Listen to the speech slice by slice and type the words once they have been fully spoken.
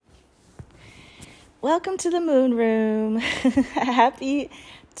Welcome to the Moon Room. Happy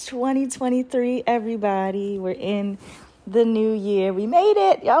 2023, everybody. We're in the new year. We made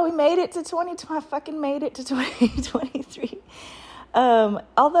it. Y'all, we made it to 2020. I fucking made it to 2023.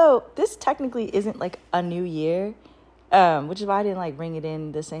 Although this technically isn't like a new year, which is why I didn't ring it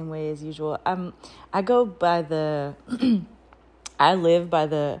in the same way as usual. I go by the, I live by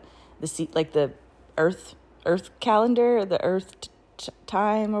the Earth calendar, the Earth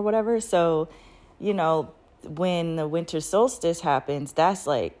time or whatever. So, when the winter solstice happens, that's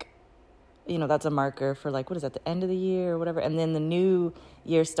that's a marker for what is that, the end of the year or whatever. And then the new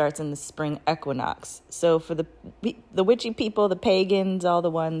year starts in the spring equinox. So for the witchy people, the pagans, all the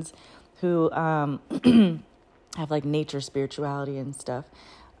ones who have nature spirituality and stuff,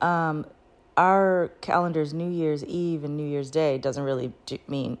 our calendar's New Year's Eve and New Year's Day doesn't really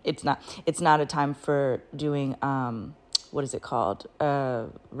mean it's not a time for doing what is it called?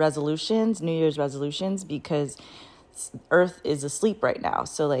 Resolutions, New Year's resolutions, because Earth is asleep right now.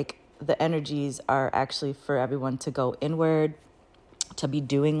 So the energies are actually for everyone to go inward, to be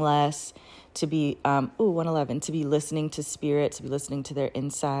doing less, to be 111, to be listening to spirit, to be listening to their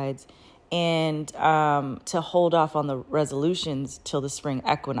insides, and to hold off on the resolutions till the spring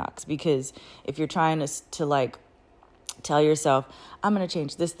equinox. Because if you're trying to tell yourself, I'm going to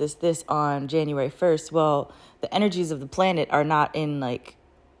change this on January 1st, well, the energies of the planet are not in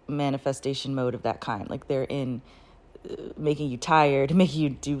manifestation mode of that kind. They're in making you tired, making you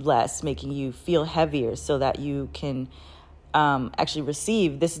do less, making you feel heavier so that you can actually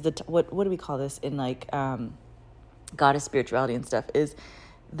receive. This is what do we call this in goddess spirituality and stuff, is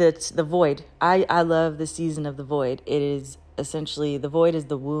the void. I love the season of the void. It is essentially, the void is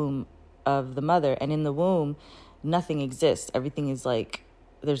the womb of the mother, and in the womb nothing exists. Everything is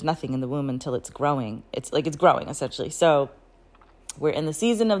there's nothing in the womb until it's growing. It's growing essentially. So we're in the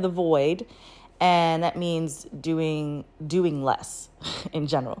season of the void, and that means doing less in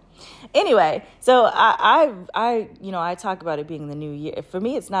general. Anyway, so I talk about it being the new year. For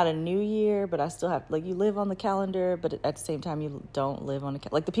me, it's not a new year, but I still have you live on the calendar, but at the same time you don't live on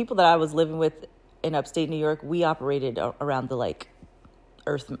the people that I was living with in upstate New York, we operated around the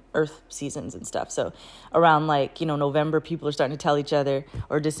Earth seasons and stuff. So around November, people are starting to tell each other,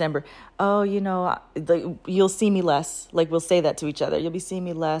 or December, oh, you'll see me less. We'll say that to each other. You'll be seeing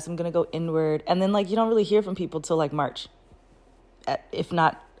me less. I'm going to go inward. And then you don't really hear from people till March, if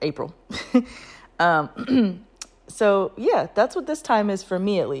not April. So yeah, that's what this time is for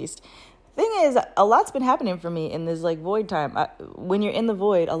me, at least. Thing is, a lot's been happening for me in this void time. When you're in the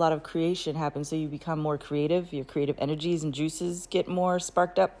void, a lot of creation happens, so you become more creative. Your creative energies and juices get more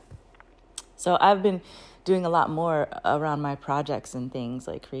sparked up. So I've been doing a lot more around my projects and things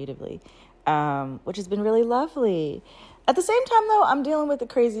creatively, which has been really lovely. At the same time, though, I'm dealing with a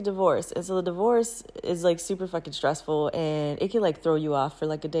crazy divorce, and so the divorce is super fucking stressful, and it can throw you off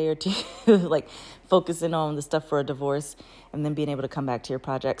for a day or two, focusing on the stuff for a divorce, and then being able to come back to your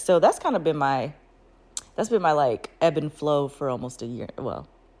project. So that's kind of been my ebb and flow for almost a year. Well,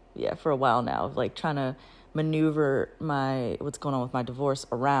 yeah, for a while now, of trying to maneuver what's going on with my divorce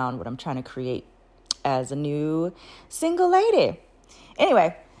around what I'm trying to create as a new single lady.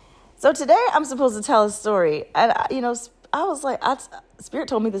 Anyway, so today I'm supposed to tell a story, and I was Spirit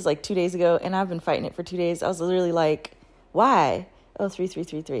told me this 2 days ago, and I've been fighting it for 2 days. I was literally why? Oh,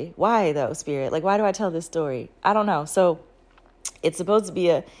 3333. Why though, Spirit? Why do I tell this story? I don't know. So it's supposed to be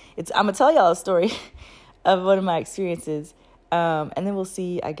I'm gonna tell y'all a story of one of my experiences, and then we'll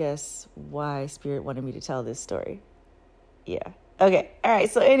see, I guess, why Spirit wanted me to tell this story. Yeah. Okay. All right.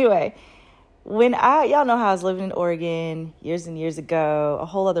 So anyway, y'all know how I was living in Oregon years and years ago, a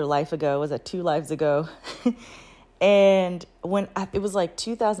whole other life ago. Was that 2 lives ago? And when it was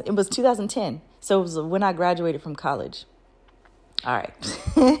 2000, it was 2010. So it was when I graduated from college. All right.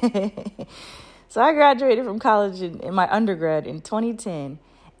 So I graduated from college in my undergrad in 2010.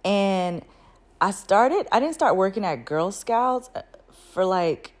 And I didn't start working at Girl Scouts for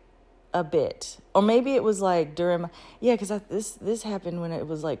a bit, or maybe it was during because this happened when it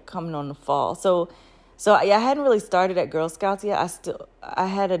was coming on the fall. So I hadn't really started at Girl Scouts yet. I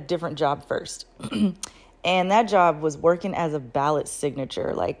had a different job first. And that job was working as a ballot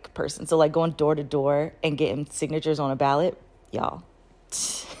signature person. So going door to door and getting signatures on a ballot. Y'all,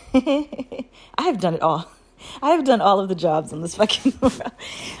 I have done it all. I have done all of the jobs in this fucking world.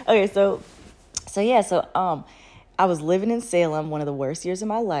 Okay, so I was living in Salem, one of the worst years of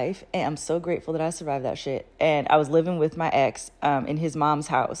my life, and I'm so grateful that I survived that shit. And I was living with my ex in his mom's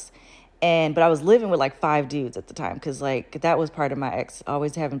house. But I was living with 5 dudes at the time, because that was part of my ex,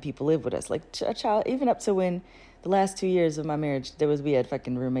 always having people live with us. A child, even up to when the last 2 years of my marriage, we had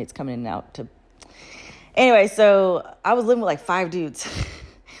fucking roommates coming in and out to Anyway, so I was living with like 5 dudes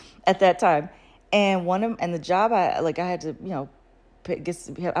at that time. And the job I had to,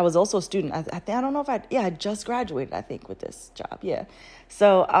 I was also a student. I don't know if I just graduated, I think, with this job. Yeah.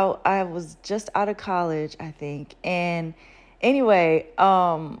 So I was just out of college, I think. And anyway,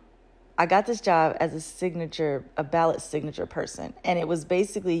 I got this job as a ballot signature person. And it was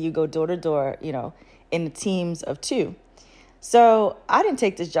basically you go door to door, in teams of 2. So I didn't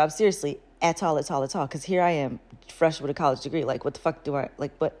take this job seriously at all, because here I am, fresh with a college degree. Like, what the fuck do I,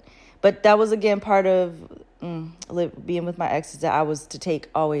 like, but that was, again, part of being with my exes, that I was to take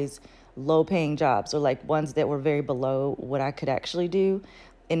always low-paying jobs, or like ones that were very below what I could actually do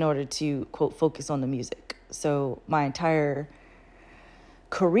in order to, quote, focus on the music. So my entire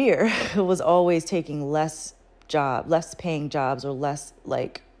career was always taking less paying jobs, or less,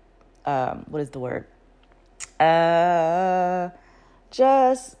 like, what is the word?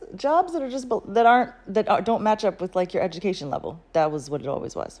 Just jobs that don't match up with like your education level. That was what it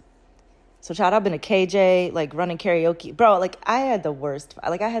always was. So, child, I've been a KJ, like running karaoke, bro. Like, I had the worst.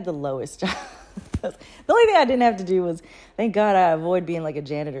 Like, I had the lowest job. The only thing I didn't have to do was, thank God, I avoid being like a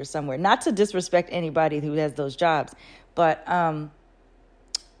janitor somewhere. Not to disrespect anybody who has those jobs, but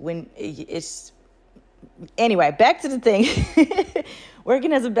when it's anyway, back to the thing.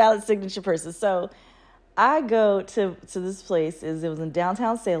 Working as a ballot signature person. So I go to this place. It was in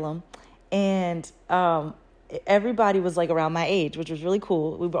downtown Salem, and everybody was like around my age, which was really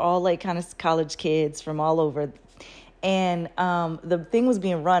cool. We were all like kind of college kids from all over. And the thing was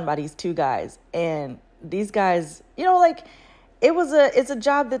being run by these 2 guys. And these guys, like, it's a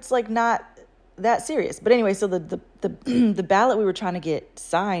job that's like not that serious. But anyway, so the ballot we were trying to get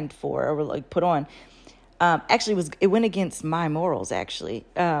signed for, or like put on, actually it went against my morals, actually.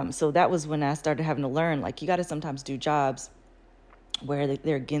 So that was when I started having to learn, like, you got to sometimes do jobs where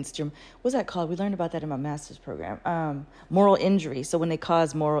they're against your, what's that called? We learned about that in my master's program. Moral injury. So when they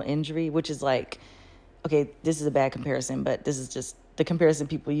cause moral injury, which is like, okay, this is a bad comparison, but this is just the comparison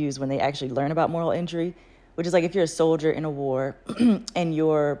people use when they actually learn about moral injury, which is like if you're a soldier in a war and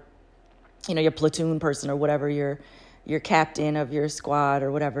your platoon person or whatever, your captain of your squad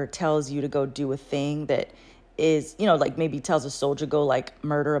or whatever tells you to go do a thing that is, like maybe tells a soldier, go like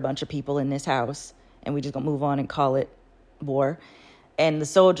murder a bunch of people in this house, and we just gonna move on and call it war. And the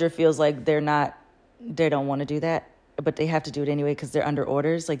soldier feels like they don't want to do that, but they have to do it anyway because they're under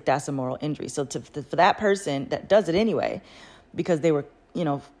orders. Like, that's a moral injury. So for that person that does it anyway, because they were,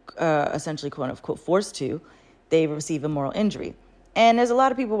 essentially, quote unquote, forced to, they receive a moral injury. And there's a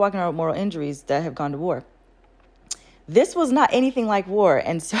lot of people walking around with moral injuries that have gone to war. This was not anything like war.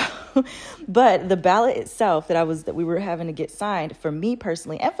 And so, but the ballot itself that we were having to get signed, for me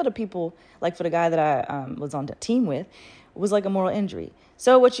personally, and for the people, like for the guy that I was on the team with, was like a moral injury.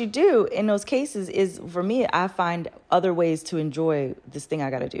 So what you do in those cases is, for me, I find other ways to enjoy this thing I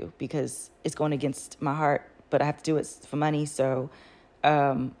got to do, because it's going against my heart, but I have to do it for money. So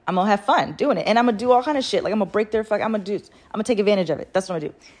I'm going to have fun doing it. And I'm going to do all kind of shit. Like, I'm going to break their I'm going to take advantage of it. That's what I'm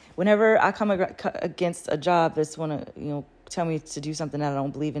going to do. Whenever I come against a job that's want to, tell me to do something that I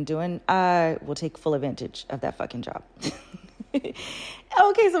don't believe in doing, I will take full advantage of that fucking job.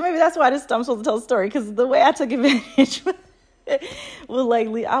 Okay, so maybe that's why I'm supposed to tell the story, because the way I took advantage will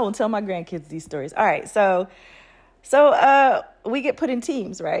likely, I will tell my grandkids these stories. All right, so we get put in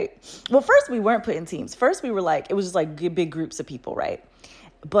teams, right? Well, first we weren't put in teams. First we were like, it was just like big groups of people, right?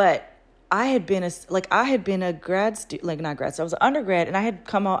 But I had been a grad student, like not grad, so I was an undergrad, and I had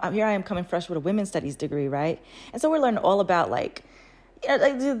come out, here I am coming fresh with a women's studies degree, right? And so we're learning all about like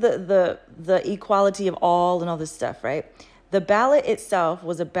the equality of all and all this stuff, right? The ballot itself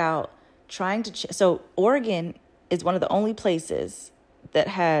was about trying to, so Oregon is one of the only places that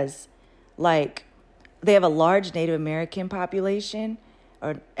has like, they have a large Native American population,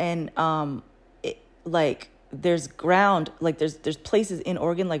 there's ground, like there's places in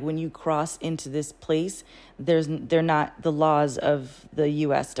Oregon, like when you cross into this place, they're not, the laws of the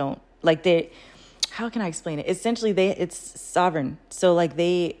U.S. don't, like how can I explain it? Essentially, it's sovereign. So like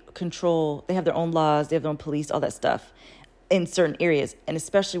they have their own laws, they have their own police, all that stuff in certain areas, and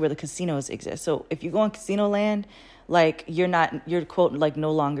especially where the casinos exist. So if you go on casino land, like you're quote, like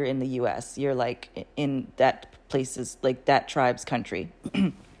no longer in the U.S. You're like in that places, like that tribe's country.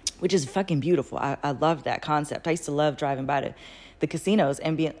 Which is fucking beautiful. I love that concept. I used to love driving by the casinos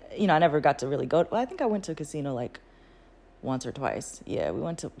and being, I never got to really go. Well, I think I went to a casino like once or twice. Yeah, we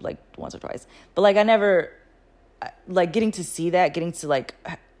went to like once or twice. But like I never, like getting to see that, getting to like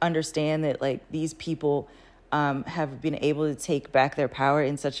understand that like these people have been able to take back their power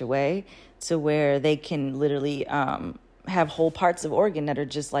in such a way to where they can literally have whole parts of Oregon that are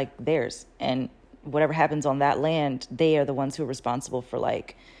just like theirs. And whatever happens on that land, they are the ones who are responsible for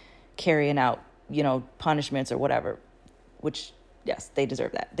like carrying out, punishments or whatever, which, yes, they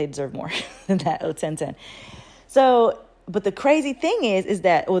deserve that. They deserve more than that. 10-10. So, but the crazy thing is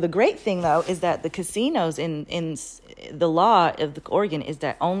that, or the great thing though, is that the casinos in the law of the Oregon is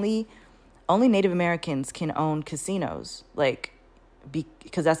that only Native Americans can own casinos, like,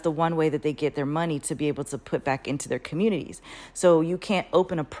 because that's the one way that they get their money to be able to put back into their communities. So you can't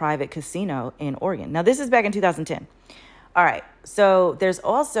open a private casino in Oregon. Now, this is back in 2010. All right. So there's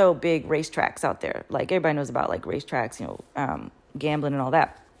also big racetracks out there. Like everybody knows about like racetracks, gambling and all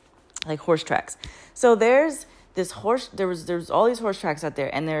that, like horse tracks. So there's all these horse tracks out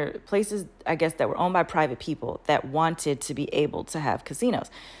there, and there are places, I guess, that were owned by private people that wanted to be able to have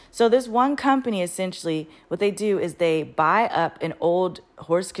casinos. So this one company, essentially, what they do is they buy up an old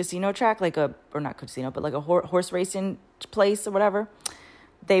horse casino track, like not casino, but like a horse racing place or whatever.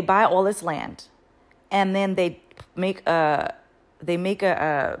 They buy all this land, and then they make a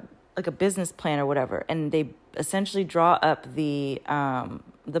business plan or whatever, and they essentially draw up the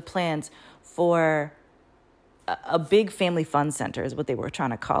plans for a big family fun center is what they were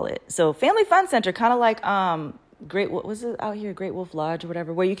trying to call it. So family fun center, kind of like what was it out here, Great Wolf Lodge or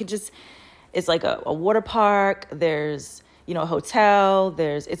whatever, where you could just, it's like a water park, there's a hotel,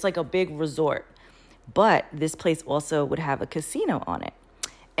 it's like a big resort, but this place also would have a casino on it.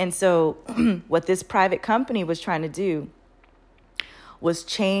 And so what this private company was trying to do was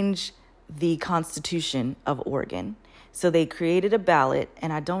change the Constitution of Oregon. So they created a ballot,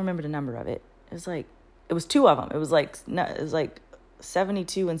 and I don't remember the number of it. It was two of them. It was like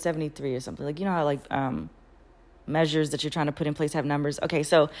 72 and 73 or something. Like, how like measures that you're trying to put in place have numbers. Okay,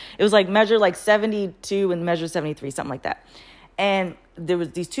 so it was like measure like 72 and measure 73, something like that. And there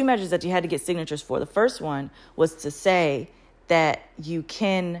was these two measures that you had to get signatures for. The first one was to say that you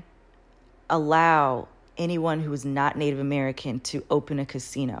can allow anyone who is not Native American to open a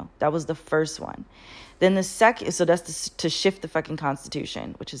casino. That was the first one. Then the second, so that's to shift the fucking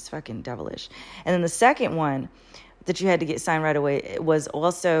Constitution, which is fucking devilish. And then the second one that you had to get signed right away was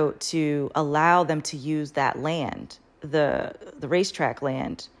also to allow them to use that land, the racetrack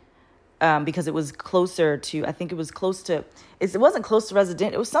land, because it was closer to, I think it was close to, it wasn't close to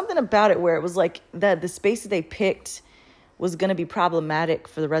resident. It was something about it where it was like the space that they picked was going to be problematic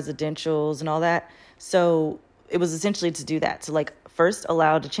for the residentials and all that. So it was essentially to do that, to like first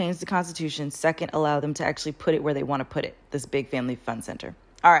allow to change the Constitution, second allow them to actually put it where they want to put it, this big family fun center.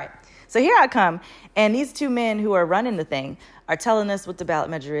 All right, so here I come, and these two men who are running the thing are telling us what the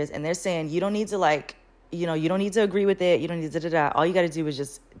ballot measure is, and they're saying you don't need to you don't need to agree with it, you don't need to all you got to do is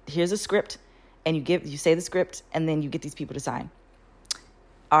just, here's a script, and you say the script, and then you get these people to sign.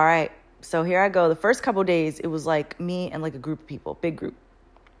 All right, so here I go. The first couple of days, it was like me and like a group of people, big group.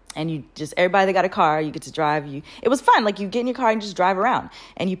 And you just, everybody that got a car, you get to drive. It was fun. Like you get in your car and just drive around,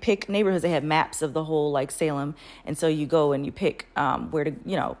 and you pick neighborhoods. They had maps of the whole like Salem, and so you go and you pick where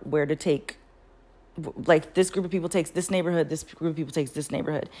to take. Like this group of people takes this neighborhood. This group of people takes this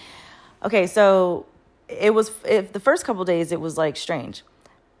neighborhood. Okay, so the first couple of days it was like strange,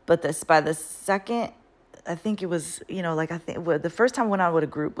 but by the second, I think it was the first time I went out with a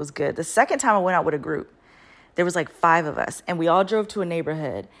group was good. The second time I went out with a group, there was like 5 of us, and we all drove to a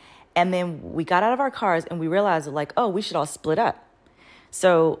neighborhood, and then we got out of our cars and we realized like, oh, we should all split up.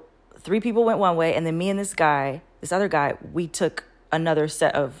 So 3 people went one way, and then me and this other guy, we took another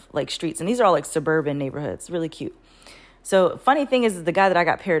set of like streets, and these are all like suburban neighborhoods, really cute. So funny thing is the guy that I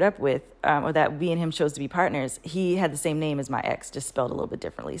got paired up with, or that we and him chose to be partners, he had the same name as my ex, just spelled a little bit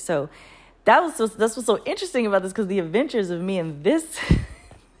differently. So that's what's so interesting about this, because the adventures of me and this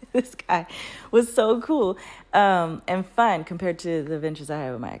guy was so cool and fun compared to the adventures I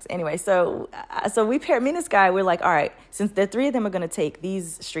had with my ex. Anyway, so we paired, me and this guy, we're like, all right, since the 3 of them are going to take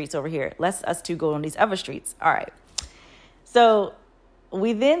these streets over here, let's us 2 go on these other streets. All right. So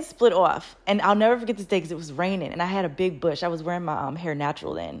we then split off, and I'll never forget this day because it was raining, and I had a big bush. I was wearing my hair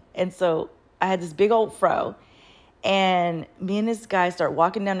natural then. And so I had this big old fro, and me and this guy start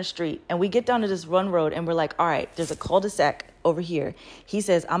walking down the street, and we get down to this one road, and we're like, all right, there's a cul-de-sac over here. He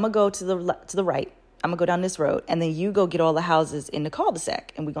says, I'm going to go to the right. I'm going to go down this road, and then you go get all the houses in the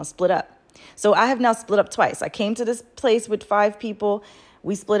cul-de-sac, and we're going to split up. So I have now split up twice. I came to this place with 5 people.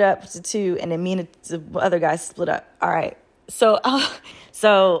 We split up to 2, and then me and the other guys split up. All right.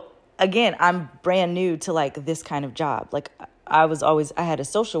 So again, I'm brand new to like this kind of job. Like I had a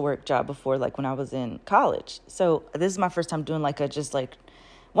social work job before, like when I was in college. So this is my first time doing like just like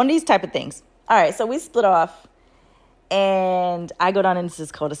one of these type of things. All right. So we split off, and I go down into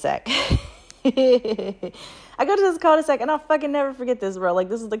this cul-de-sac I go to this cul-de-sac and I'll fucking never forget this, bro. Like,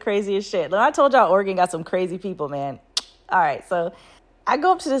 this is the craziest shit. Like, I told y'all Oregon got some crazy people, man. All right, so I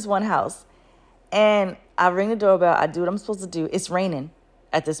go up to this one house and I ring the doorbell. I do what I'm supposed to do. It's raining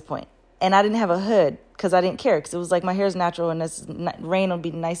at this point. And I didn't have a hood because I didn't care, because it was like my hair's natural and this rain will be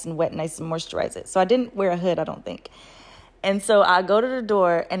nice and wet, nice and moisturize it. So I didn't wear a hood, I don't think. And so I go to the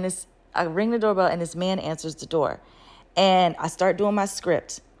door and I ring the doorbell and this man answers the door. And I start doing my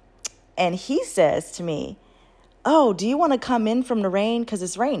script. And he says to me, "Oh, do you want to come in from the rain? Because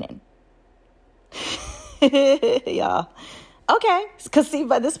it's raining." Y'all. Okay. Because see,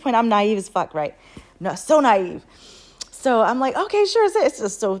 by this point, I'm naive as fuck, right? No, so naive. So I'm like, okay, sure. It's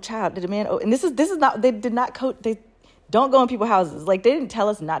just so child. Did a man? And this is not. They did not coat. They don't go in people's houses. Like, they didn't tell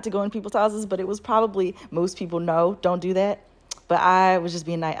us not to go in people's houses, but it was probably, most people know, don't do that. But I was just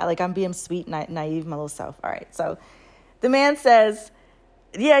being naive. Like, I'm being sweet, naive, my little self. All right. So the man says,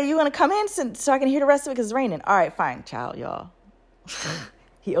 "Yeah, you want to come in so I can hear the rest of it because it's raining?" All right, fine, child, y'all.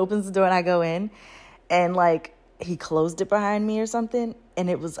 He opens the door and I go in, and like, he closed it behind me or something. And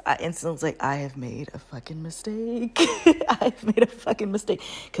it was, I instantly was like, I have made a fucking mistake. I've made a fucking mistake.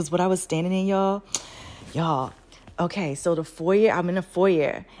 Because what I was standing in, y'all, okay, so the foyer, I'm in a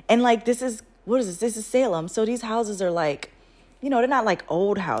foyer. And like, this is, what is this? This is Salem. So these houses are like, they're not like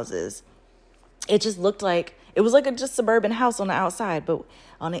old houses. It just looked like, it was like a just suburban house on the outside. But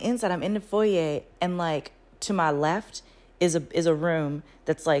on the inside, I'm in the foyer. And like, to my left is a room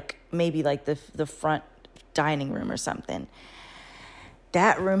that's like, maybe like the front dining room or something.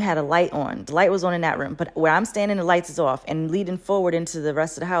 That room had a light on. The light was on in that room. But where I'm standing, the lights is off. And leading forward into the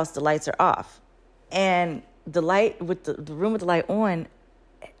rest of the house, the lights are off. And the light with the room with the light on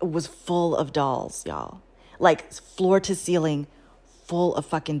was full of dolls, y'all. Like, floor to ceiling, full of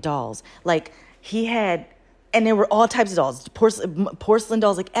fucking dolls. Like, he had, and there were all types of dolls, porcelain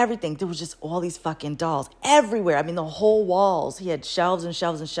dolls, like everything. There was just all these fucking dolls everywhere. I mean, the whole walls. He had shelves and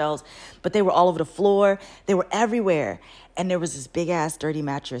shelves and shelves, but they were all over the floor. They were everywhere. And there was this big ass dirty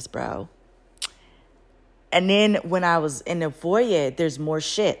mattress, bro. And then when I was in the foyer, there's more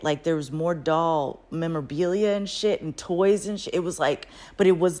shit. Like, there was more doll memorabilia and shit and toys and shit. It was like, but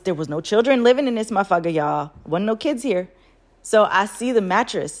there was no children living in this motherfucker, y'all. Wasn't no kids here. So I see the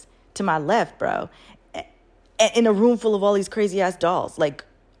mattress to my left, bro, in a room full of all these crazy ass dolls. Like,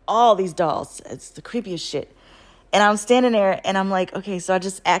 all these dolls. It's the creepiest shit. And I'm standing there and I'm like, okay, so I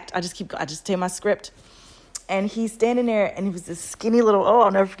just take my script. And he's standing there, and he was this skinny little,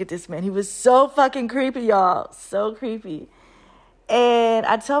 I'll never forget this man. He was so fucking creepy, y'all. So creepy. And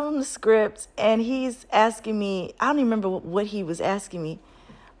I tell him the script, and he's asking me, I don't even remember what he was asking me,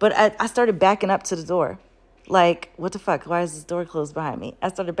 but I started backing up to the door. Like, what the fuck? Why is this door closed behind me? I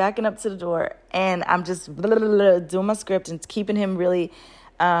started backing up to the door, and I'm just doing my script and keeping him really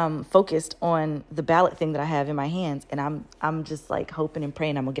focused on the ballot thing that I have in my hands. And I'm just like hoping and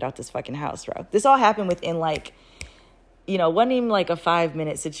praying I'm gonna get out this fucking house, bro. This all happened within like, wasn't even like a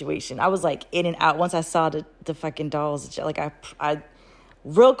 5-minute situation. I was like in and out once I saw the fucking dolls. Like, I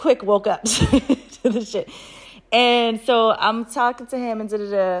real quick woke up to the shit. And so I'm talking to him and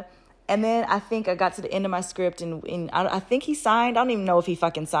da-da-da. And then I think I got to the end of my script and I think he signed. I don't even know if he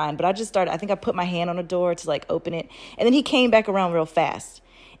fucking signed, but I think I put my hand on the door to like open it. And then he came back around real fast.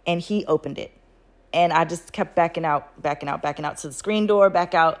 And he opened it. And I just kept backing out to the screen door,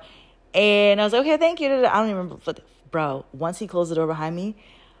 back out. And I was like, okay, thank you. I don't even remember. Bro, once he closed the door behind me,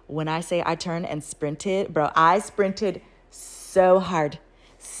 when I say I turned and sprinted, bro, I sprinted so hard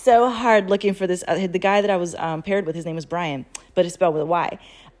looking for this. The guy that I was paired with, his name was Brian, but it's spelled with a Y.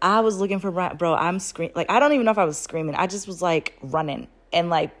 I was looking for Brian. Bro, I'm screaming. Like, I don't even know if I was screaming. I just was like running.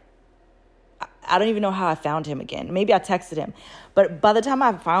 And like, I don't even know how I found him again. Maybe I texted him. But by the time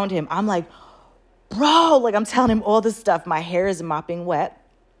I found him, I'm like, bro, like, I'm telling him all this stuff. My hair is mopping wet.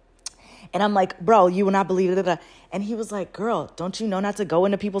 And I'm like, bro, you will not believe it. And he was like, girl, don't you know not to go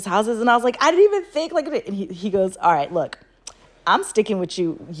into people's houses? And I was like, I didn't even think like it. And he goes, all right, look, I'm sticking with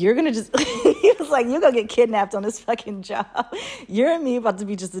you. You're going to just, he was like, you're going to get kidnapped on this fucking job. You're and me about to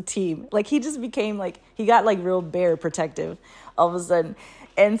be just a team. Like, he just became like, he got like real bear protective all of a sudden.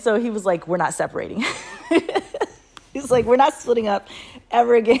 And so he was like, we're not separating. He's like, we're not splitting up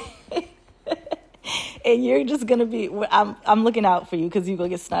ever again. And you're just going to be, I'm looking out for you because you're going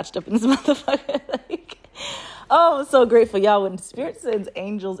to get snatched up in this motherfucker. Like, I'm so grateful, y'all, when Spirit sends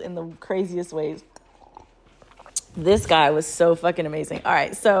angels in the craziest ways. This guy was so fucking amazing. All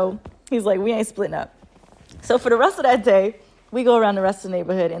right, so he's like, we ain't splitting up. So for the rest of that day, we go around the rest of the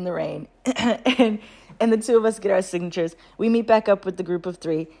neighborhood in the rain. And the two of us get our signatures. We meet back up with the group of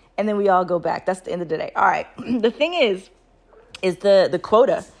 3, and then we all go back. That's the end of the day. All right. The thing is the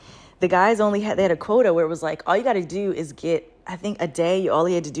quota. the guys they had a quota where it was like, all you got to do is get, I think a day, all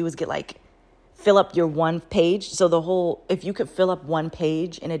you had to do was get like, fill up your one page. So if you could fill up one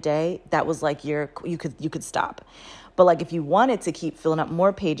page in a day, that was like you could stop. But like if you wanted to keep filling up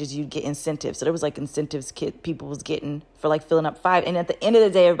more pages, you'd get incentives. So there was like incentives people was getting for like filling up 5. And at the end of the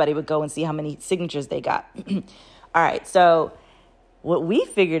day, everybody would go and see how many signatures they got. All right. So what we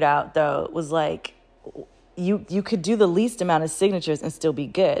figured out though was like, you could do the least amount of signatures and still be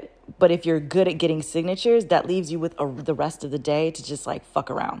good. But if you're good at getting signatures, that leaves you with the rest of the day to just like fuck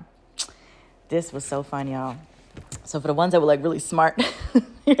around. This was so fun, y'all. So for the ones that were like really smart,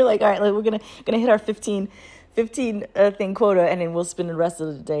 you're like, all right, like, we're gonna hit our 15 thing quota, and then we'll spend the rest of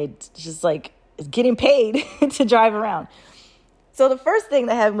the day just like getting paid to drive around. So the first thing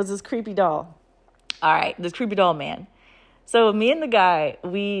that happened was this creepy doll. All right, this creepy doll man. So me and the guy,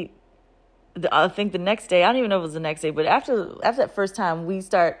 I think the next day, I don't even know if it was the next day, but after that first time,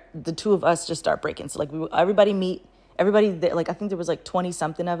 the two of us just start breaking. So like everybody, like I think there was like 20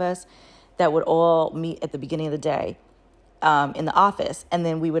 something of us that would all meet at the beginning of the day in the office. And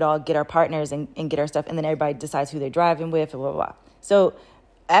then we would all get our partners and get our stuff. And then everybody decides who they're driving with and blah, blah, blah. So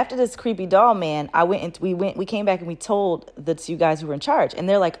after this creepy doll man, we came back and we told the two guys who were in charge. And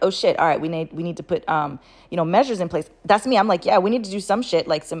they're like, oh shit, all right, we need to put, measures in place. That's me. I'm like, yeah, we need to do some shit,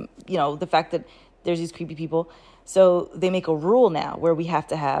 like some, the fact that there's these creepy people. So they make a rule now where we have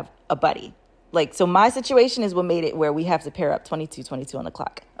to have a buddy. Like, so my situation is what made it where we have to pair up 22 on the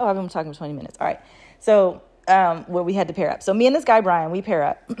clock. Oh, I've been talking for 20 minutes. All right. So, where we had to pair up. So me and this guy, Brian, we pair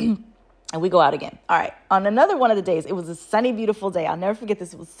up and we go out again. All right. On another one of the days, it was a sunny, beautiful day. I'll never forget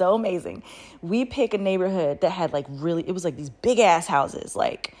this. It was so amazing. We pick a neighborhood that had like it was like these big ass houses,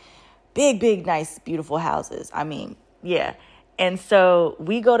 like big, nice, beautiful houses. I mean, yeah. And so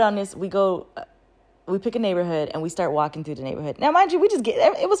we pick a neighborhood and we start walking through the neighborhood. Now, mind you,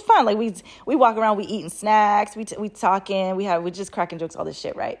 it was fun. Like we walk around, we eating snacks, we talking, we just cracking jokes, all this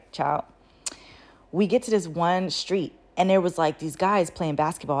shit, right, child? We get to this one street and there was like these guys playing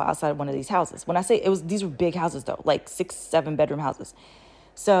basketball outside one of these houses. When I say these were big houses though, like 6-7 bedroom houses.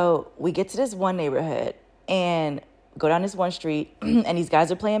 So we get to this one neighborhood and go down this one street and these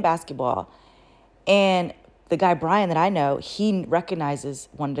guys are playing basketball. And the guy, Brian, that I know, he recognizes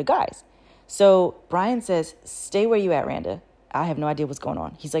one of the guys. So Brian says, stay where you at, Randa. I have no idea what's going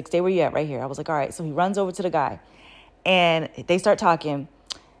on. He's like, stay where you at right here. I was like, all right. So he runs over to the guy and they start talking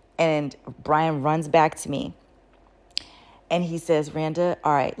and Brian runs back to me and he says, Randa,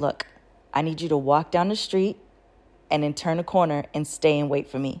 all right, look, I need you to walk down the street and then turn a corner and stay and wait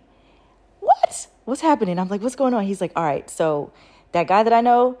for me. What? What's happening? I'm like, what's going on? He's like, all right. So that guy that I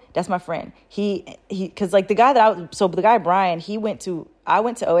know, that's my friend. Cause like the guy Brian, I went to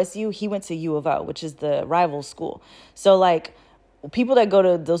OSU, he went to U of O, which is the rival school. So like people that go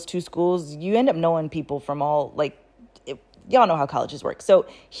to those two schools, you end up knowing people from all y'all know how colleges work. So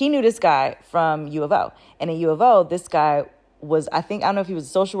he knew this guy from U of O, and in U of O, this guy was, I don't know if he was a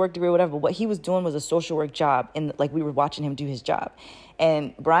social work degree or whatever, but what he was doing was a social work job. And like we were watching him do his job.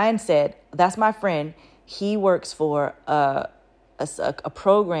 And Brian said, that's my friend. He works for a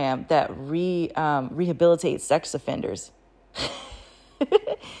program that rehabilitates sex offenders.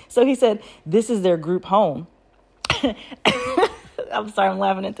 So he said, this is their group home. I'm sorry, I'm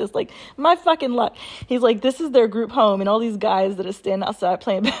laughing at this. Like, my fucking luck. He's like, this is their group home, and all these guys that are standing outside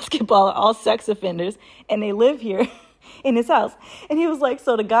playing basketball are all sex offenders, and they live here in his house. And he was like,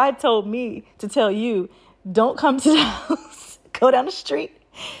 so the guy told me to tell you, don't come to the house. Go down the street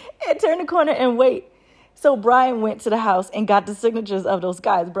and turn the corner and wait. So Brian went to the house and got the signatures of those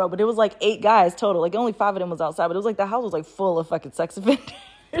guys, bro. But it was like 8 guys total. Like only 5 of them was outside. But it was like the house was like full of fucking sex offenders,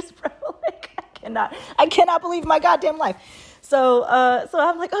 bro. Like I cannot believe my goddamn life. So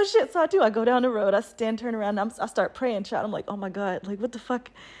I'm like, oh shit. So I do. I go down the road. I turn around. I start praying, child. I'm like, oh my God. Like what the fuck?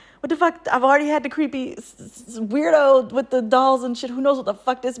 What the fuck? I've already had the creepy weirdo with the dolls and shit. Who knows what the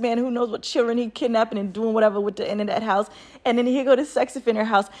fuck this man, who knows what children he kidnapping and doing whatever with the internet house. And then he go to sex offender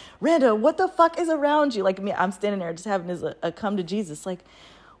house. Randa, what the fuck is around you? Like me, I'm standing there just having this a come to Jesus. Like,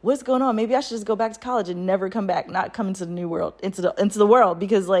 what's going on? Maybe I should just go back to college and never come back, not come into the new world, into the world,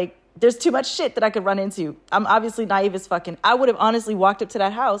 because like there's too much shit that I could run into. I'm obviously naive as fucking. I would have honestly walked up to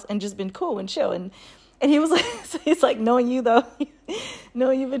that house and just been cool and chill. And he was like, so he's like, knowing you though,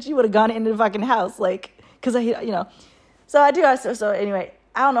 knowing you, bitch, you would have gone into the fucking house. Like, cause so I do. So anyway,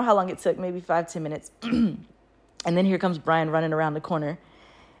 I don't know how long it took, maybe 5-10 minutes. And then here comes Brian running around the corner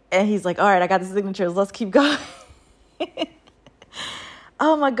and he's like, all right, I got the signatures. Let's keep going.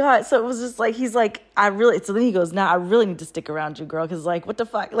 Oh my God. So it was just like, he's like, so then he goes, nah, I really need to stick around you, girl. Cause like, what the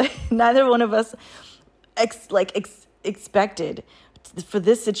fuck? Like neither one of us expected for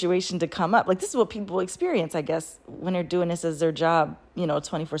this situation to come up. Like, this is what people experience, I guess, when they're doing this as their job,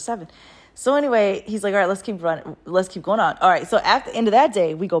 24/7. So anyway, he's like, all right, let's keep running. Let's keep going on. All right. So at the end of that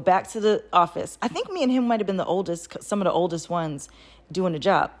day, we go back to the office. I think me and him might've been some of the oldest ones doing the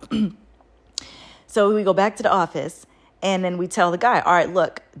job. So we go back to the office, and then we tell the guy, all right,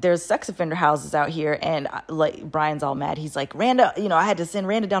 look, there's sex offender houses out here. And like, Brian's all mad. He's like, Randa, I had to send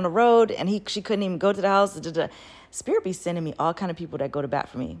Randa down the road, and she couldn't even go to the house. Spirit be sending me all kind of people that go to bat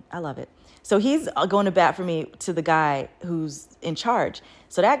for me. I love it. So he's going to bat for me to the guy who's in charge.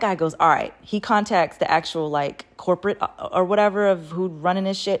 So that guy goes, all right. He contacts the actual like corporate or whatever of who running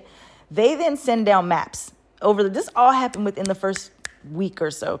this shit. They then send down maps this all happened within the first week or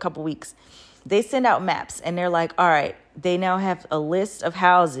so, a couple weeks. They send out maps, and they're like, all right, they now have a list of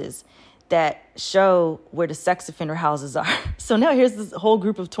houses that show where the sex offender houses are. So now here's this whole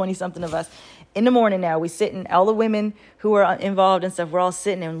group of 20 something of us. In the morning now, we sitting, all the women who are involved and stuff, we're all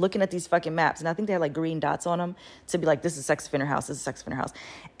sitting and looking at these fucking maps. And I think they had like green dots on them to be like, this is a sex offender house, this is a sex offender house.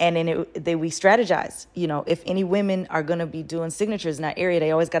 And then we strategize, if any women are going to be doing signatures in that area,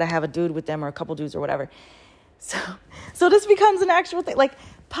 they always got to have a dude with them or a couple dudes or whatever. So this becomes an actual thing, like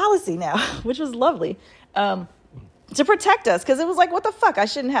policy now, which was lovely, to protect us. Cause it was like, what the fuck? I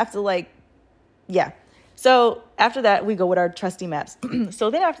shouldn't have to yeah. So after that, we go with our trusty maps.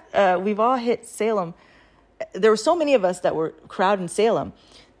 So then after, we've all hit Salem. There were so many of us that were crowding Salem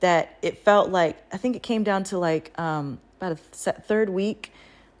that it felt like, I think it came down to about a third week,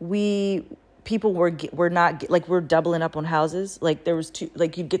 people were not, like, we're doubling up on houses. Like there was two,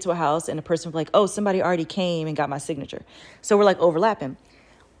 like you'd get to a house and a person would be like, oh, somebody already came and got my signature. So we're like overlapping.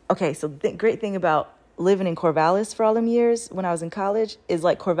 Okay. So the great thing about living in Corvallis for all them years when I was in college is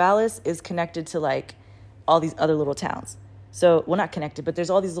like Corvallis is connected to like all these other little towns. So, well, not connected, but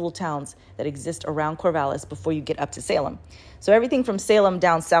there's all these little towns that exist around Corvallis before you get up to Salem. So everything from Salem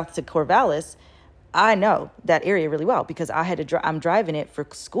down south to Corvallis, I know that area really well because I'm driving it for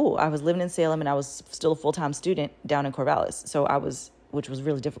school. I was living in Salem and I was still a full-time student down in Corvallis. So which was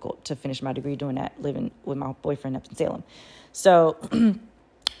really difficult to finish my degree doing that, living with my boyfriend up in Salem. So,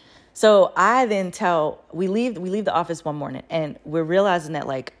 so I then we leave the office one morning and we're realizing that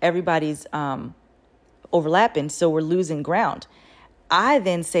like everybody's, overlapping, so we're losing ground. I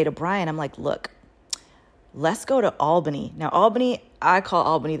then say to Brian, I'm like, look, let's go to Albany. Now, Albany, I call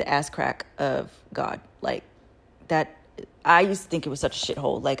Albany the ass crack of God. Like that, I used to think it was such a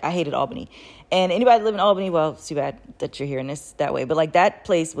shithole. Like I hated Albany. And anybody that live in Albany, well, it's too bad that you're hearing this that way. But like that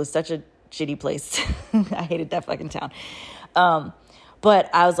place was such a shitty place. I hated that fucking town.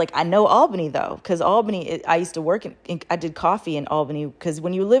 But I was like, I know Albany though, because Albany, I used to work I did coffee in Albany because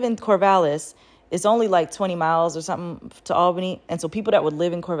when you live in Corvallis, it's only like 20 miles or something to Albany. And so people that would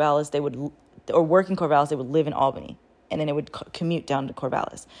live in Corvallis, or work in Corvallis, they would live in Albany. And then they would commute down to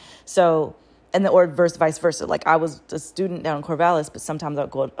Corvallis. So, or vice versa. Like I was a student down in Corvallis, but sometimes I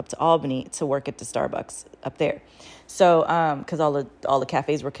would go up to Albany to work at the Starbucks up there. So, cause all the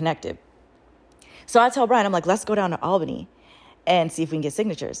cafes were connected. So I tell Brian, I'm like, let's go down to Albany and see if we can get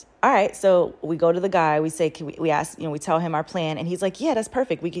signatures. All right. So we go to the guy, we say, we ask, we tell him our plan. And he's like, yeah, that's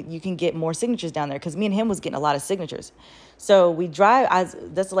perfect. You can get more signatures down there. Cause me and him was getting a lot of signatures. So we drive,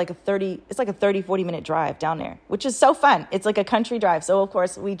 that's like it's like a 30-40 minute drive down there, which is so fun. It's like a country drive. So of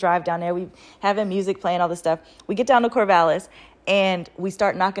course we drive down there, we having music playing, all this stuff. We get down to Corvallis and we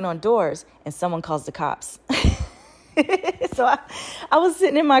start knocking on doors and someone calls the cops. So I was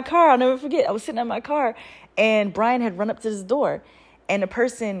sitting in my car. I'll never forget. I was sitting in my car and Brian had run up to his door and the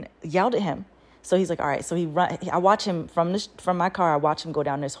person yelled at him. So he's like, all right. So I watch him from my car. I watch him go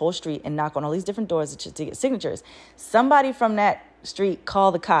down this whole street and knock on all these different doors to get signatures. Somebody from that street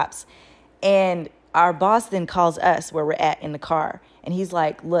called the cops and our boss then calls us where we're at in the car. And he's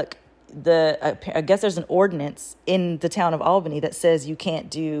like, look, I guess there's an ordinance in the town of Albany that says you can't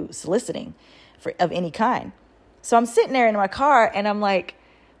do soliciting of any kind. So I'm sitting there in my car and I'm like,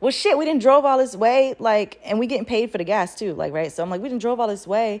 well, shit, we didn't drove all this way. Like, and we getting paid for the gas too. Like, right. So I'm like, we didn't drove all this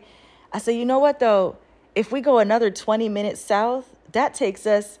way. I said, you know what though? If we go another 20 minutes south, that takes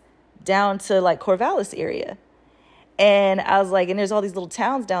us down to like Corvallis area. And I was like, and there's all these little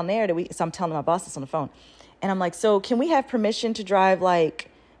towns down there so I'm telling my boss this on the phone. And I'm like, so can we have permission to drive like,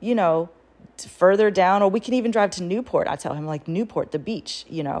 further down, or we can even drive to Newport. I tell him like Newport, the beach,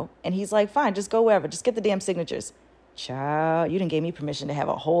 and he's like, fine, just go wherever, just get the damn signatures. Child, you didn't give me permission to have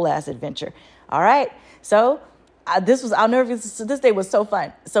a whole ass adventure. All right. So this day was so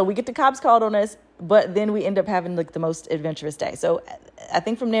fun. So we get the cops called on us, but then we end up having like the most adventurous day. So I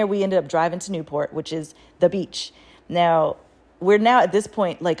think from there we ended up driving to Newport, which is the beach. Now we're at this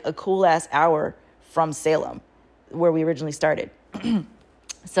point, like a cool ass hour from Salem where we originally started.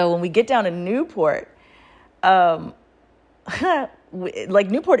 So when we get down to Newport, like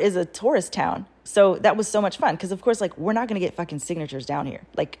Newport is a tourist town. So that was so much fun because, of course, like we're not going to get fucking signatures down here.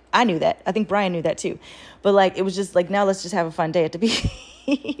 Like I knew that. I think Brian knew that too. But like it was just like, now let's just have a fun day at the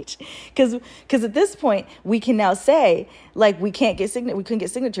beach. Because at this point we can now say like we couldn't get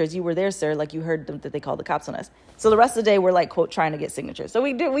signatures. You were there, sir. Like you heard them, that they called the cops on us. So the rest of the day we're like, quote, trying to get signatures. So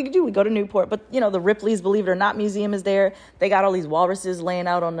we go to Newport, but you know, the Ripley's Believe It or Not museum is there. They got all these walruses laying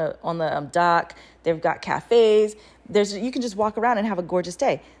out on the dock. They've got cafes. You can just walk around and have a gorgeous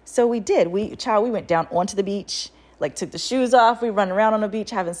day. So we did. We went down onto the beach, like took the shoes off. We run around on the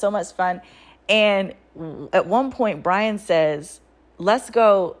beach having so much fun. And at one point, Brian says, let's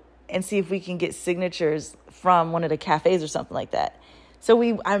go and see if we can get signatures from one of the cafes or something like that. So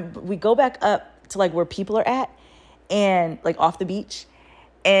we go back up to like where people are at and like off the beach.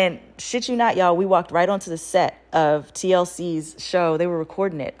 And shit you not, y'all, we walked right onto the set of TLC's show. They were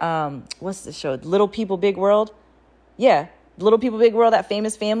recording it. What's the show? Little People, Big World. Yeah, Little People, Big World, that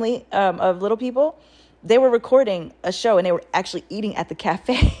famous family of little people. They were recording a show and they were actually eating at the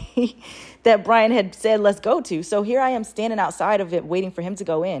cafe that Brian had said, let's go to. So here I am standing outside of it waiting for him to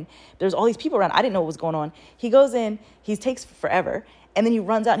go in. There's all these people around. I didn't know what was going on. He goes in, he takes forever. And then he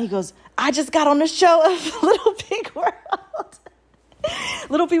runs out and he goes, I just got on the show of Little Big World.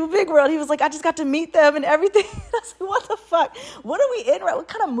 Little People, Big World. He was like, I just got to meet them and everything. I was like, what the fuck? What are we in right? What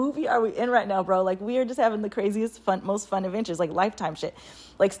kind of movie are we in right now, bro? Like, we are just having the craziest, most fun adventures, like Lifetime shit,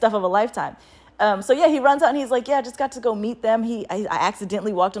 like stuff of a lifetime. So yeah, he runs out and he's like, yeah, I just got to go meet them. I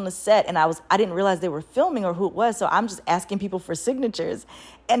accidentally walked on the set and I didn't realize they were filming or who it was. So I'm just asking people for signatures.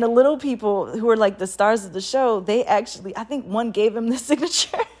 And the little people who are like the stars of the show, they actually, I think one gave him the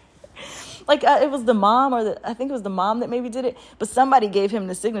signature. Like it was the mom I think it was the mom that maybe did it, but somebody gave him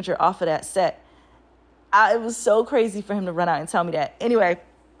the signature off of that set. It was so crazy for him to run out and tell me that. Anyway,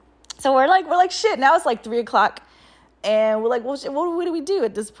 so we're like, shit, now it's like 3:00 and we're like, well, shit, what do we do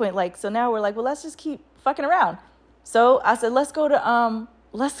at this point? Like, so now we're like, well, let's just keep fucking around. So I said, let's go to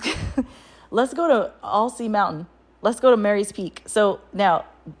Allsea Mountain. Let's go to Mary's Peak. So now,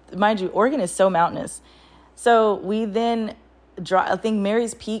 mind you, Oregon is so mountainous. So we then I think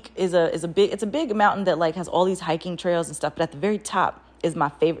Mary's Peak is a big mountain that like has all these hiking trails and stuff. But at the very top is my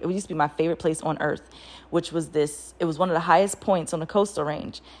favorite. It used to be my favorite place on earth, which was it was one of the highest points on the coastal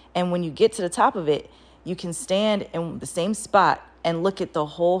range. And when you get to the top of it, you can stand in the same spot and look at the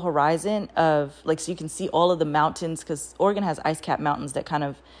whole horizon of like, so you can see all of the mountains, because Oregon has ice-capped mountains that kind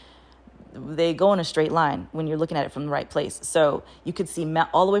of, they go in a straight line when you're looking at it from the right place. So you could see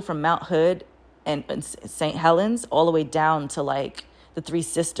all the way from Mount Hood and St. Helens all the way down to like the Three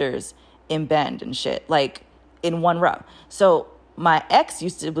Sisters in Bend and shit, like in one row. So my ex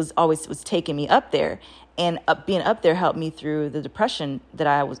was taking me up there, and being up there helped me through the depression that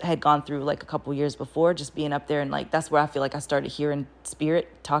I had gone through like a couple years before. Just being up there, and like that's where I feel like I started hearing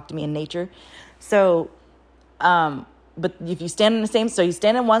spirit talk to me in nature. So, but if you stand in you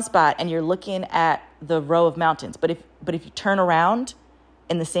stand in one spot and you're looking at the row of mountains. But if you turn around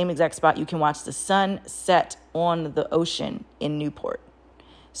in the same exact spot, you can watch the sun set on the ocean in Newport.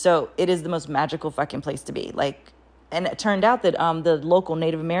 So it is the most magical fucking place to be. Like, and it turned out that the local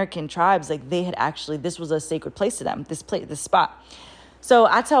Native American tribes, like they had actually, this was a sacred place to them, this spot. So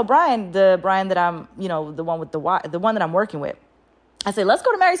I tell Brian that I'm, the one that I'm working with, I say, let's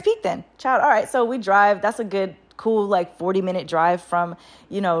go to Mary's Peak then. Child, all right. So we drive. That's a good, cool, like 40-minute drive from,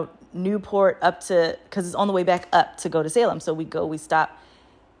 Newport up to, because it's on the way back up to go to Salem. So we stop.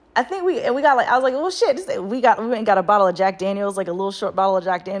 I think we got like, I was like, well, shit, we went and got a bottle of Jack Daniels, like a little short bottle of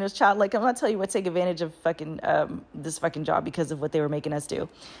Jack Daniels. Child, like, I'm going to tell you what, take advantage of fucking, this fucking job because of what they were making us do.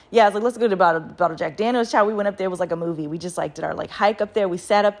 Yeah, I was like, let's go to a bottle of Jack Daniels. Child, we went up there. It was like a movie. We just like did our like hike up there. We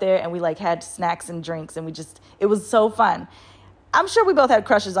sat up there and we like had snacks and drinks and it was so fun. I'm sure we both had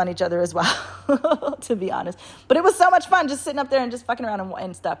crushes on each other as well, to be honest. But it was so much fun just sitting up there and just fucking around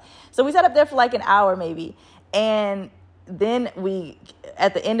and stuff. So we sat up there for like an hour maybe. And then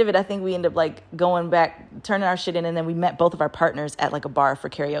at the end of it, I think we ended up like going back, turning our shit in. And then we met both of our partners at like a bar for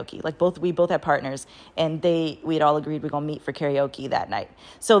karaoke. Like we both had partners, and we had all agreed we're going to meet for karaoke that night.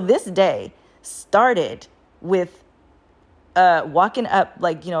 So this day started with walking up,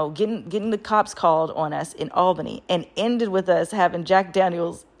 like, getting the cops called on us in Albany, and ended with us having Jack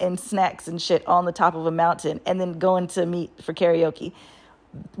Daniels and snacks and shit on the top of a mountain, and then going to meet for karaoke.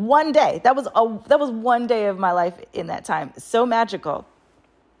 One day. That was one day of my life in that time. So magical.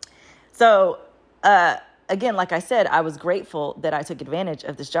 So, again, like I said, I was grateful that I took advantage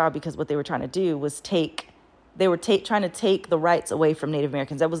of this job, because what they were trying to do was trying to take the rights away from Native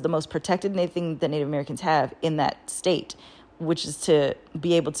Americans. That was the most protected thing that Native Americans have in that state, which is to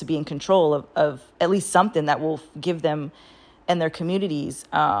be able to be in control of at least something that will give them and their communities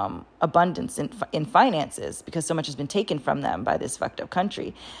abundance in finances, because so much has been taken from them by this fucked up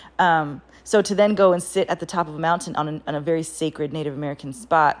country. So to then go and sit at the top of a mountain on a very sacred Native American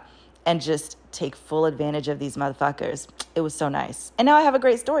spot and just take full advantage of these motherfuckers, it was so nice. And now I have a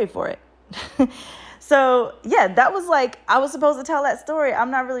great story for it. So yeah, that was like, I was supposed to tell that story. I'm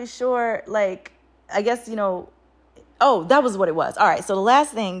not really sure, like, I guess, oh, that was what it was. All right. So the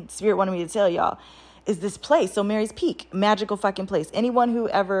last thing Spirit wanted me to tell y'all is this place. So Mary's Peak, magical fucking place. Anyone who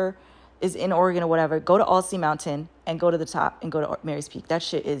ever is in Oregon or whatever, go to Alsea Mountain and go to the top and go to Mary's Peak. That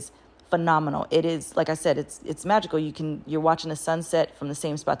shit is phenomenal. It is, like I said, it's magical. You're watching the sunset from the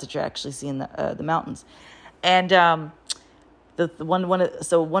same spot that you're actually seeing the mountains. And one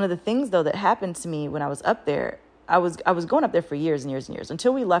of the things though that happened to me when I was up there, I was going up there for years and years and years.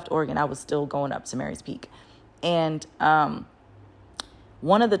 Until we left Oregon, I was still going up to Mary's Peak. And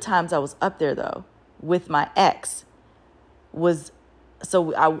one of the times I was up there though with my ex was,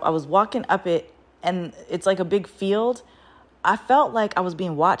 so I was walking up it, and it's like a big field. I felt like I was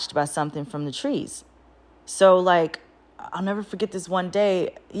being watched by something from the trees. So like, I'll never forget this one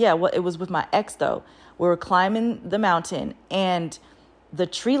day. Yeah, it was with my ex though. We were climbing the mountain, and the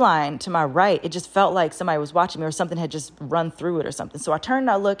tree line to my right, it just felt like somebody was watching me, or something had just run through it or something. So I turned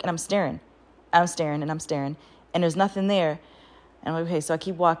and I look, and I'm staring, and there's nothing there. And I'm like, okay, so I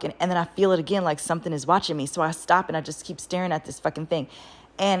keep walking, and then I feel it again, like something is watching me. So I stop and I just keep staring at this fucking thing.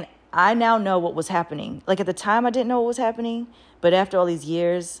 And I now know what was happening. Like at the time, I didn't know what was happening, but after all these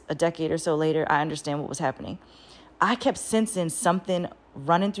years, a decade or so later, I understand what was happening. I kept sensing something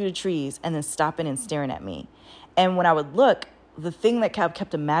running through the trees and then stopping and staring at me. And when I would look, the thing that I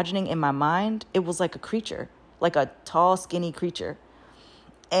kept imagining in my mind, it was like a creature, like a tall, skinny creature.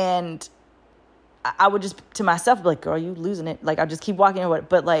 And I would just, to myself, be like, girl, you losing it. Like, I just keep walking over it.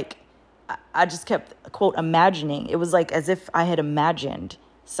 But like, I just kept, quote, imagining. It was like as if I had imagined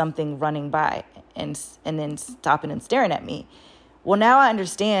something running by and then stopping and staring at me. Well, now I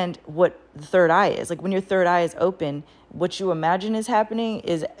understand what the third eye is. Like when your third eye is open, what you imagine is happening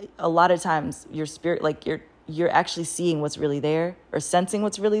is a lot of times your spirit, like you're actually seeing what's really there or sensing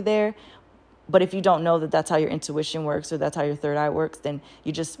what's really there. But if you don't know that that's how your intuition works or that's how your third eye works, then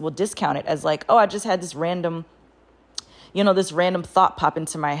you just will discount it as like, oh, I just had this random thought pop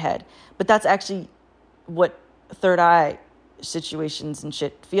into my head. But that's actually what third eye situations and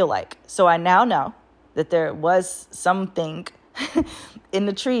shit feel like. So I now know that there was something in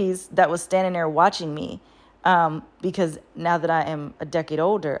the trees that was standing there watching me. Because now that I am a decade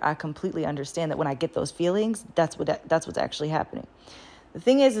older, I completely understand that when I get those feelings, that's what's actually happening. The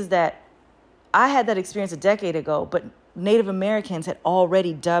thing is that I had that experience a decade ago, but Native Americans had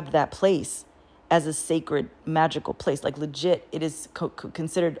already dubbed that place as a sacred, magical place. Like legit, it is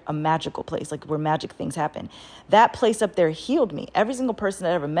considered a magical place, like where magic things happen. That place up there healed me. Every single person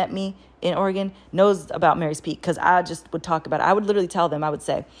that ever met me in Oregon knows about Mary's Peak, because I just would talk about it. I would literally tell them, I would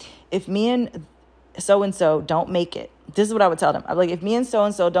say, if me and so-and-so don't make it, this is what I would tell them. I'm like, if me and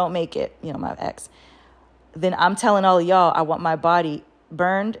so-and-so don't make it, my ex, then I'm telling all of y'all, I want my body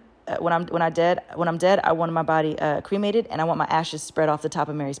burned. When I'm dead, I want my body cremated, and I want my ashes spread off the top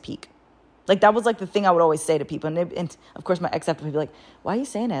of Mary's Peak. Like that was like the thing I would always say to people, and of course my ex after would be like, "Why are you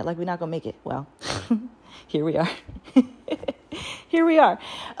saying that? Like we're not gonna make it." Well, here we are. Here we are.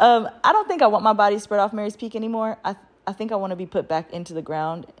 I don't think I want my body spread off Mary's Peak anymore. I think I want to be put back into the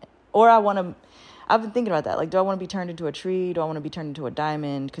ground, or I've been thinking about that. Like, do I want to be turned into a tree? Do I want to be turned into a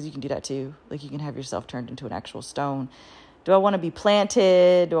diamond? Because you can do that too. Like you can have yourself turned into an actual stone. Do I want to be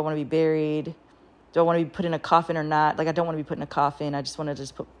planted? Do I want to be buried? Do I want to be put in a coffin or not? Like, I don't want to be put in a coffin. I just want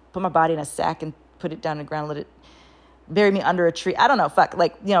to put my body in a sack and put it down in the ground, let it bury me under a tree. I don't know,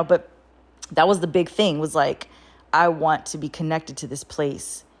 but that was the big thing, was like, I want to be connected to this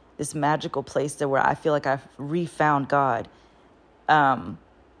place, this magical place that where I feel like I've refound God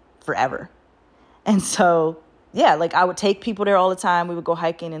forever. And so, yeah, like I would take people there all the time. We would go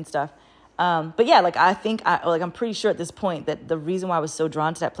hiking and stuff. But yeah, like I think I'm pretty sure at this point that the reason why I was so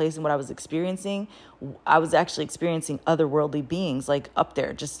drawn to that place and what I was experiencing, I was actually experiencing otherworldly beings like up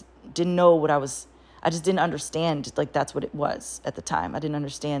there. Just didn't know I just didn't understand like that's what it was at the time. I didn't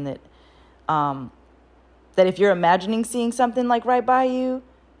understand that, that if you're imagining seeing something like right by you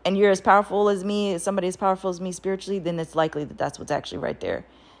and you're as powerful as me, somebody as powerful as me spiritually, then it's likely that that's what's actually right there.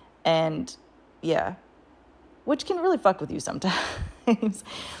 And yeah, which can really fuck with you sometimes.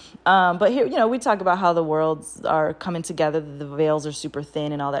 But here, we talk about how the worlds are coming together, the veils are super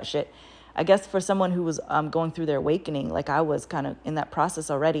thin and all that shit. I guess for someone who was going through their awakening, like I was kind of in that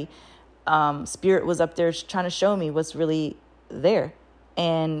process already, Spirit was up there trying to show me what's really there.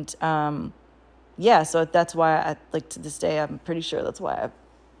 And yeah, so that's why I, like, to this day, I'm pretty sure that's why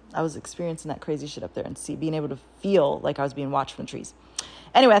I was experiencing that crazy shit up there and being able to feel like I was being watched from the trees.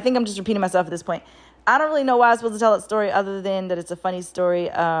 Anyway, I think I'm just repeating myself at this point. I don't really know why I was supposed to tell that story other than that it's a funny story,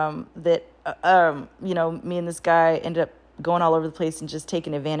 that, you know, me and this guy ended up going all over the place and just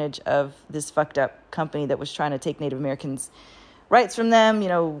taking advantage of this fucked up company that was trying to take Native Americans' rights from them, you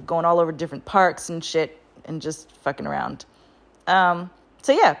know, going all over different parks and shit and just fucking around.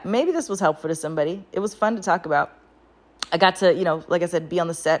 So yeah, maybe this was helpful to somebody. It was fun to talk about. I got to, you know, like I said, be on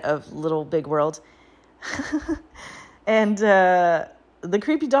the set of Little Big World. And the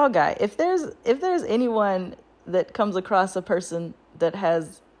creepy dog guy. If there's anyone that comes across a person that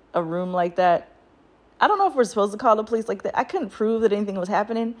has a room like that, I don't know if we're supposed to call the police like that. I couldn't prove that anything was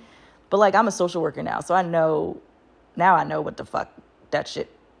happening, but like, I'm a social worker now, so I know what the fuck that shit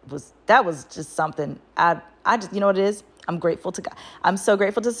was. That was just something. I just, you know what it is? I'm grateful to God. I'm so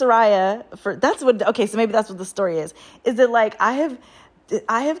grateful to Soraya for, okay, so maybe that's what the story is that like, I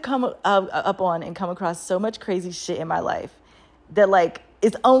have come up on and come across so much crazy shit in my life that like,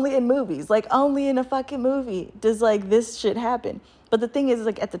 it's only in movies, like only in a fucking movie does like this shit happen. But the thing is,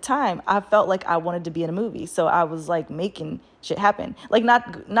 like, at the time, I felt like I wanted to be in a movie. So I was, like, making shit happen. Like,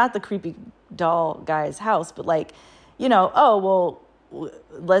 not the creepy doll guy's house, but, like, you know, oh,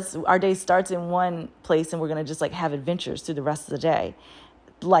 well, our day starts in one place and we're going to just, like, have adventures through the rest of the day.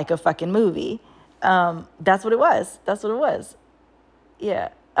 Like a fucking movie. That's what it was.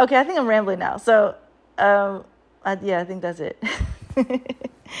 Yeah. Okay, I think I'm rambling now. So, I think that's it.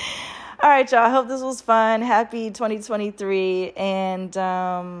 All right, y'all. I hope this was fun. Happy 2023. And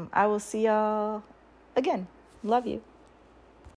I will see y'all again. Love you.